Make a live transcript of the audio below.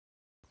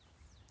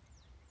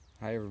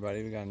Hi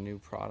everybody, we got a new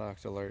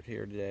product alert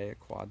here today at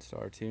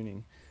Quadstar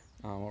Tuning.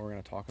 What we're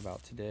going to talk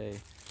about today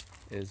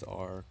is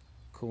our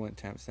coolant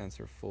temp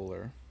sensor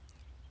fuller.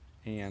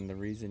 And the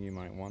reason you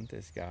might want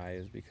this guy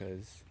is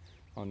because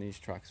on these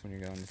trucks, when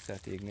you're going to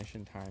set the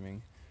ignition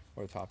timing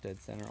or top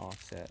dead center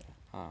offset,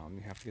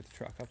 you have to get the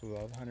truck up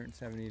above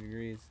 170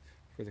 degrees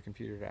for the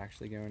computer to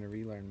actually go into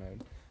relearn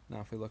mode. Now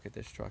if we look at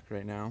this truck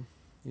right now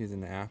using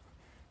the app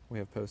we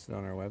have posted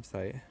on our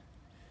website,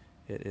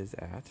 it is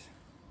at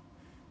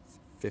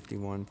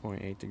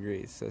 51.8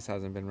 degrees. So this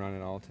hasn't been run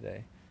at all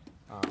today.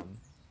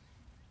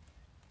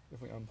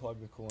 If we unplug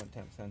the coolant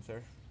temp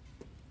sensor,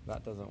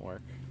 that doesn't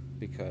work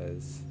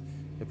because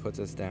it puts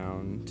us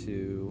down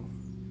to,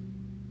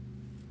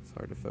 it's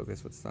hard to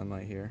focus with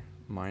sunlight here,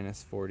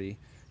 minus 40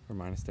 or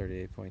minus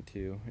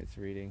 38.2 it's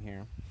reading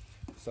here.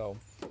 So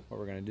what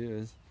we're going to do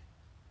is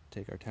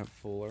take our temp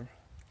fuller,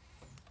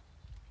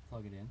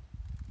 plug it in,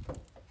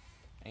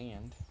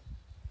 and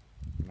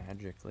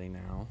magically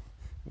now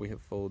we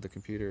have fooled the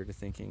computer to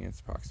thinking it's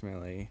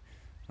approximately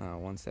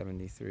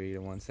 173 to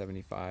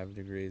 175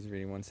 degrees,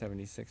 reading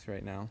 176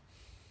 right now.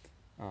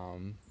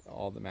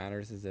 All that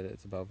matters is that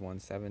it's above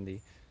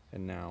 170,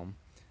 and now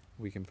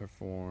we can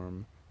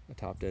perform a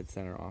top dead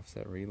center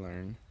offset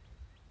relearn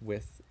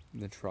with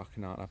the truck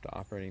not up to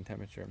operating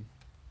temperature.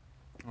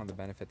 The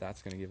benefit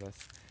that's going to give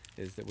us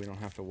is that we don't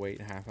have to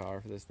wait a half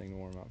hour for this thing to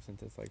warm up.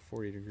 Since it's like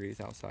 40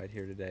 degrees outside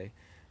here today,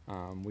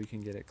 we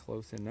can get it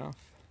close enough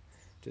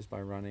just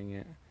by running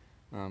it.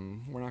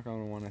 We're not going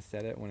to want to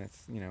set it when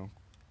it's,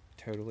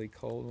 totally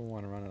cold. We'll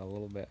want to run it a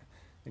little bit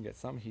and get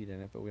some heat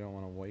in it, but we don't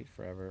want to wait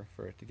forever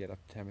for it to get up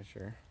to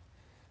temperature.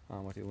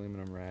 With the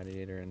aluminum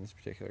radiator in this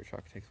particular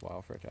truck, it takes a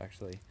while for it to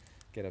actually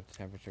get up to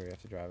temperature. You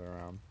have to drive it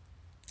around.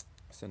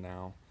 So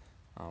now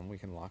we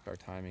can lock our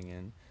timing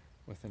in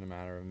within a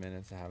matter of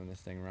minutes of having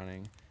this thing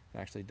running. It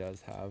actually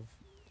does have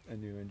a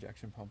new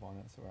injection pump on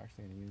it, so we're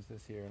actually going to use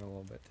this here in a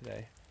little bit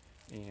today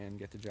and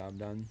get the job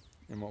done.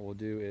 And what we'll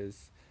do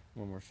is,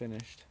 when we're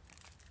finished,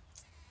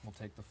 we'll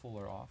take the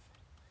fuller off,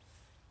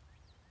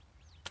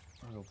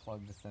 and we'll plug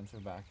the sensor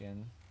back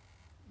in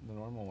the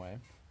normal way,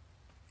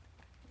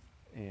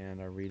 and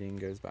our reading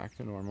goes back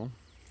to normal.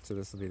 So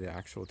this will be the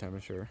actual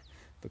temperature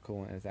the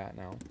coolant is at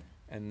now.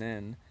 And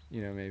then,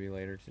 maybe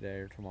later today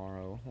or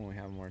tomorrow, when we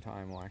have more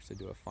time, we'll actually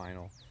do a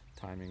final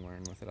timing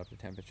learn with it up to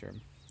temperature.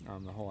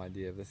 The whole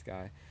idea of this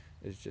guy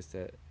is just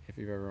that if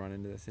you've ever run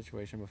into this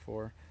situation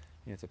before,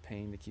 it's a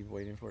pain to keep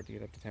waiting for it to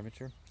get up to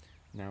temperature.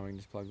 Now we can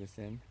just plug this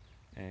in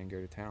and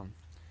go to town.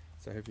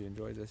 So I hope you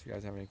enjoyed this. If you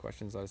guys have any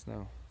questions, let us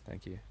know.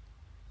 Thank you.